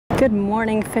Good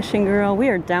morning, fishing girl. We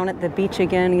are down at the beach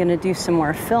again, gonna do some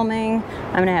more filming.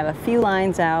 I'm gonna have a few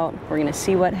lines out. We're gonna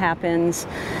see what happens.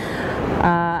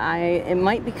 It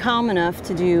might be calm enough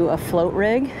to do a float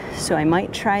rig, so I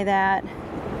might try that.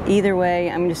 Either way,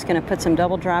 I'm just gonna put some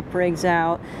double drop rigs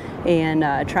out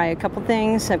and try a couple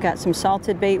things. I've got some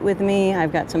salted bait with me.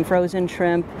 I've got some frozen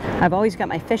shrimp. I've always got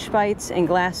my fish bites and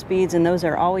glass beads, and those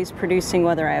are always producing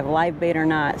whether I have live bait or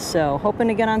not. So hoping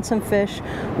to get on some fish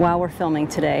while we're filming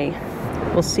today.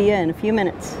 We'll see you in a few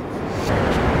minutes.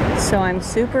 So I'm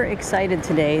super excited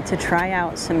today to try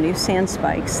out some new sand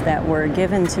spikes that were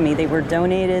given to me. They were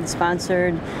donated,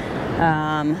 sponsored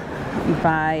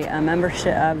by a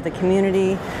membership of the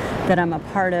community that I'm a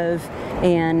part of.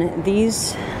 And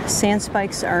these sand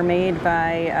spikes are made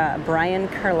by Brian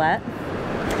Carlett,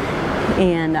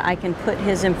 and I can put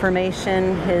his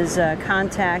information, his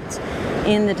contact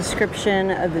in the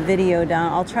description of the video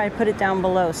down. I'll try to put it down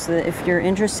below so that if you're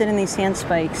interested in these sand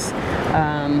spikes,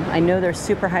 I know they're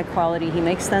super high quality. He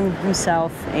makes them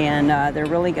himself, and they're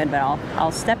really good, but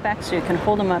I'll step back so you can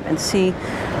hold them up and see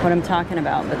what I'm talking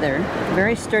about. But they're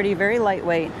very sturdy, very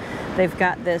lightweight. They've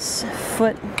got this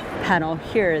foot pedal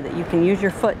here that you can use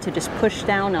your foot to just push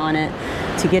down on it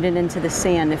to get it into the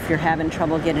sand if you're having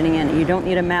trouble getting in. You don't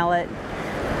need a mallet,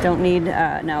 don't need,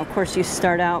 now of course you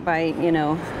start out by, you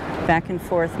know, back and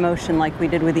forth motion like we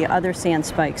did with the other sand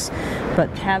spikes, but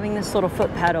having this little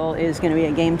foot pedal is going to be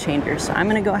a game changer. So I'm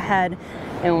going to go ahead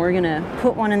and we're going to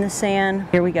put one in the sand.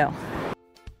 Here we go.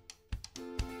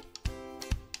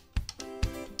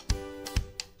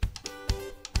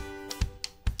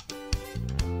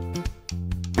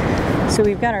 So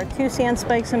we've got our two sand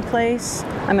spikes in place.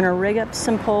 I'm going to rig up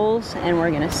some poles and we're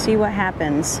going to see what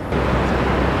happens.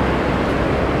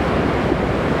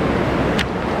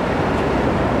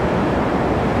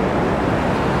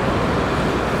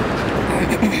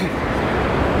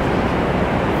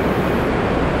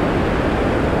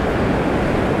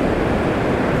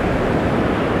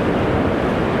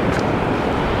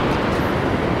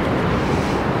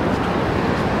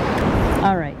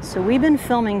 So we've been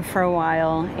filming for a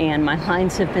while and my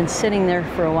lines have been sitting there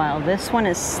for a while. This one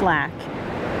is slack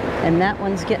and that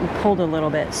one's getting pulled a little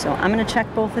bit. So I'm going to check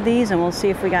both of these and we'll see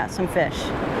if we got some fish.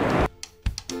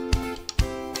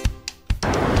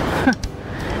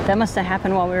 That must have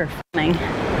happened while we were filming.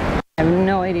 I have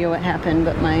no idea what happened,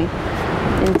 but my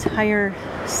entire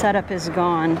setup is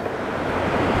gone.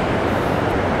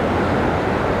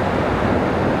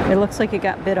 It looks like it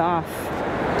got bit off.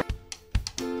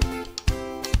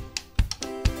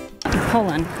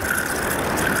 Pulling.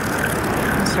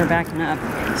 Start backing up.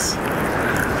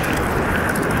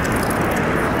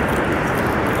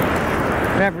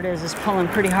 Whatever it is pulling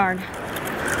pretty hard.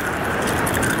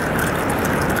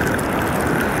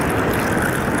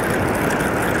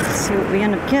 Let's see what we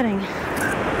end up getting.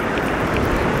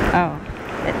 Oh,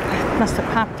 it must have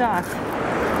popped off.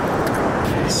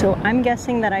 So I'm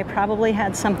guessing that I probably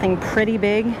had something pretty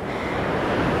big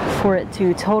for it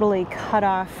to totally cut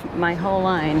off my whole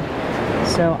line.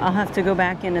 So I'll have to go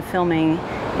back into filming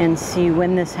and see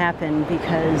when this happened,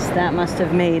 because that must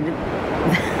have made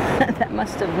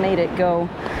it go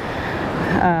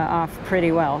off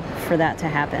pretty well for that to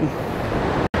happen.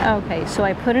 Okay, so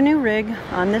I put a new rig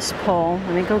on this pole.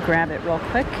 Let me go grab it real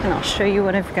quick and I'll show you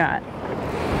what I've got.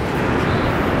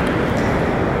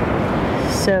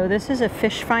 So this is a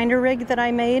fish finder rig that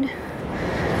I made.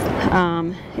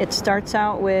 It starts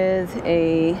out with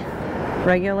a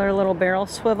regular little barrel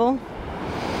swivel,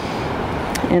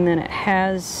 and then it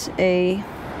has a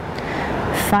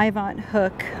 5/0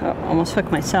 hook, oh, almost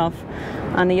hooked myself,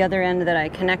 on the other end that I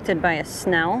connected by a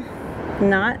snell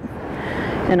knot.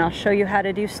 And I'll show you how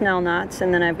to do snell knots.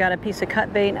 And then I've got a piece of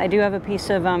cut bait. I do have a piece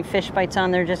of fish bites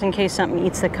on there just in case something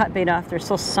eats the cut bait off. There's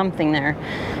still something there.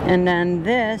 And then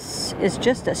this is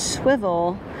just a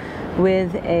swivel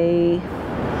with a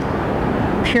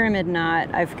pyramid knot.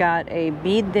 I've got a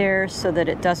bead there so that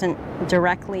it doesn't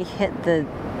directly hit the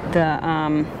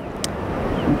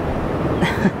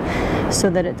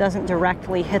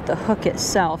hook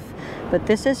itself. But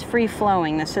this is free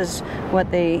flowing. This is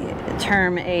what they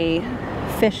term a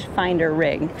fish finder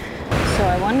rig. So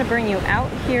I wanted to bring you out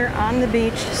here on the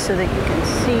beach so that you can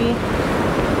see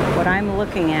what I'm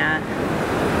looking at.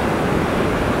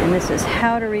 And this is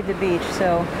how to read the beach.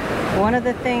 So one of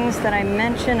the things that I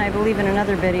mentioned, I believe in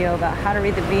another video about how to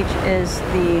read the beach, is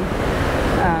the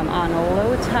on a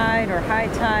low tide or high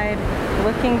tide,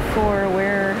 looking for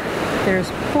where there's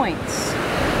points.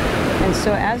 And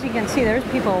so as you can see, there's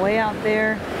people way out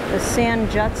there. The sand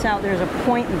juts out. There's a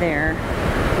point there.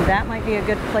 That might be a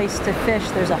good place to fish.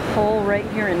 There's a hole right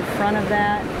here in front of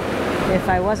that. if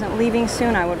I wasn't leaving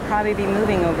soon, I would probably be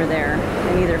moving over there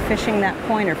and either fishing that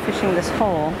point or fishing this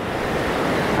hole.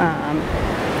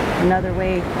 Another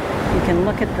way, you can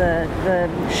look at the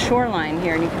shoreline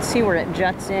here, and you can see where it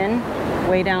juts in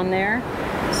way down there.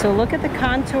 So look at the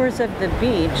contours of the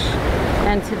beach.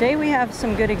 And today we have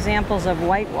some good examples of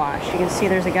whitewash. You can see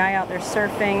there's a guy out there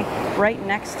surfing. Right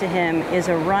next to him is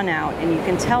a run out, and you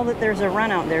can tell that there's a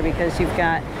run out there because you've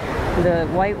got the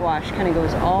whitewash kind of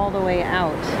goes all the way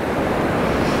out.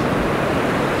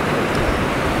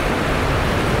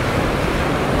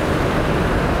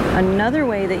 Another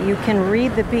way that you can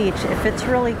read the beach, if it's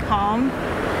really calm,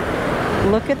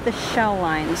 look at the shell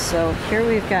lines. So here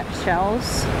we've got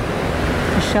shells.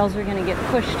 The shells are going to get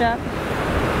pushed up.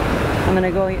 I'm going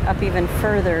to go up even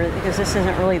further because this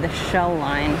isn't really the shell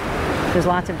line. There's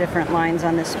lots of different lines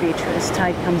on this beach where this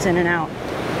tide comes in and out.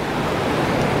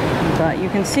 But you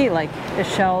can see like the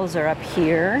shells are up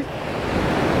here.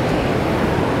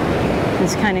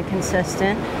 It's kind of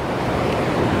consistent.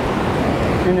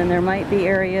 And then there might be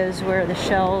areas where the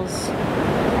shells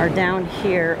are down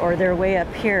here or they're way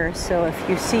up here. So if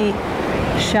you see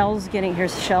shells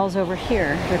here's shells over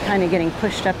here, they're kind of getting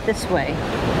pushed up this way.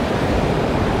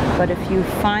 But if you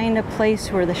find a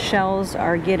place where the shells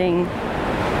are getting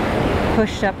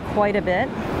pushed up quite a bit,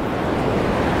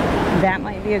 that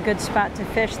might be a good spot to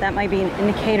fish. That might be an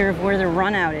indicator of where the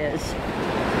run out is.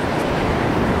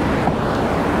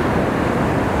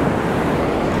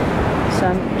 So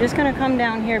I'm just going to come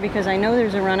down here because I know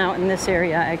there's a run out in this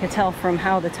area. I could tell from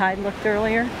how the tide looked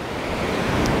earlier.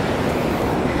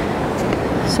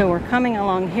 So we're coming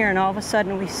along here, and all of a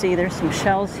sudden we see there's some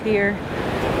shells here.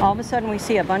 All of a sudden we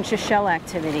see a bunch of shell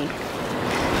activity.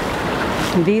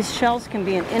 These shells can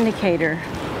be an indicator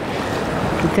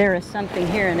that there is something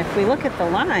here. And if we look at the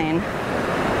line,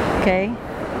 okay,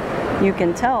 you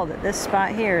can tell that this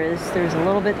spot here there's a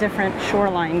little bit different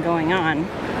shoreline going on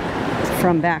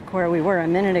from back where we were a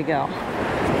minute ago.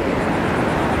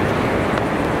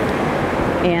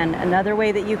 And another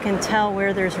way that you can tell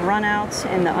where there's runouts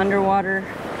in the underwater,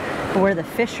 where the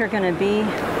fish are going to be,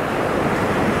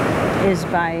 is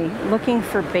by looking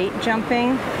for bait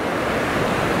jumping,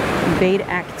 bait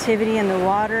activity in the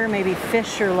water. Maybe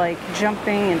fish are like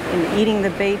jumping and eating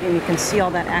the bait, and you can see all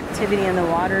that activity in the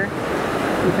water.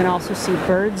 You can also see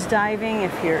birds diving.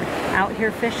 If you're out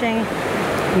here fishing,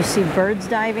 you see birds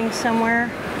diving somewhere,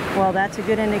 well, that's a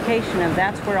good indication of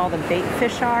that's where all the bait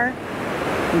fish are.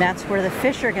 And that's where the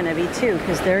fish are going to be too,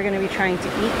 because they're going to be trying to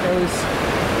eat those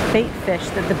bait fish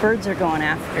that the birds are going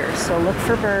after. So look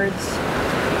for birds,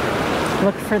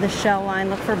 look for the shell line,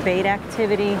 look for bait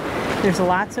activity. There's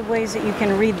lots of ways that you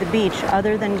can read the beach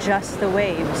other than just the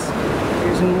waves.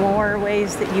 There's more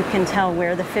ways that you can tell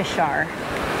where the fish are.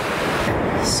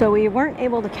 So we weren't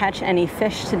able to catch any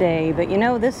fish today, but you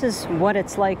know, this is what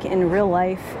it's like in real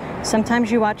life.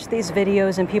 Sometimes you watch these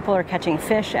videos and people are catching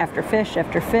fish after fish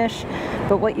after fish,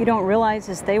 but what you don't realize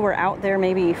is they were out there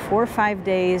maybe 4 or 5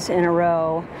 days in a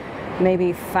row,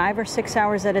 maybe 5 or 6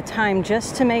 hours at a time,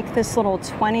 just to make this little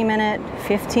 20-minute,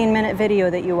 15-minute video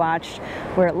that you watched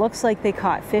where it looks like they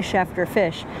caught fish after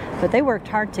fish, but they worked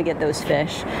hard to get those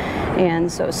fish.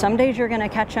 And so some days you're going to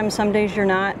catch them, some days you're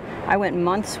not. I went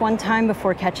months one time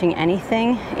before catching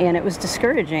anything, and it was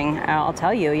discouraging. I'll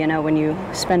tell you, you know, when you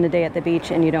spend a day at the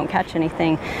beach and you don't catch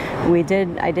anything.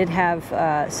 I did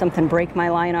have something break my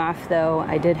line off, though.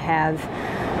 I did have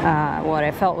what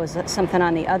I felt was something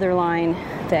on the other line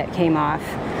that came off.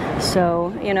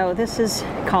 So, you know, this is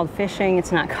called fishing.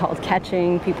 It's not called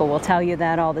catching. People will tell you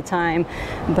that all the time.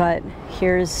 But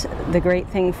here's the great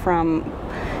thing from,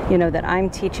 you know, that I'm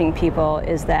teaching people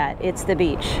is that it's the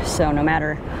beach. So no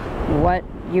matter what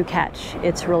you catch,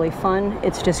 it's really fun.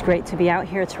 It's just great to be out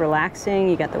here. It's relaxing.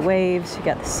 You got the waves, you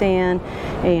got the sand,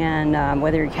 and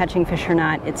whether you're catching fish or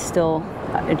not, it's still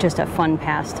just a fun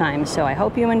pastime. So I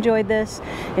hope you enjoyed this.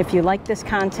 If you like this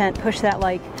content, push that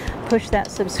like, push that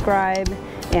subscribe,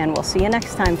 and we'll see you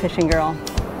next time, Fishing Girl.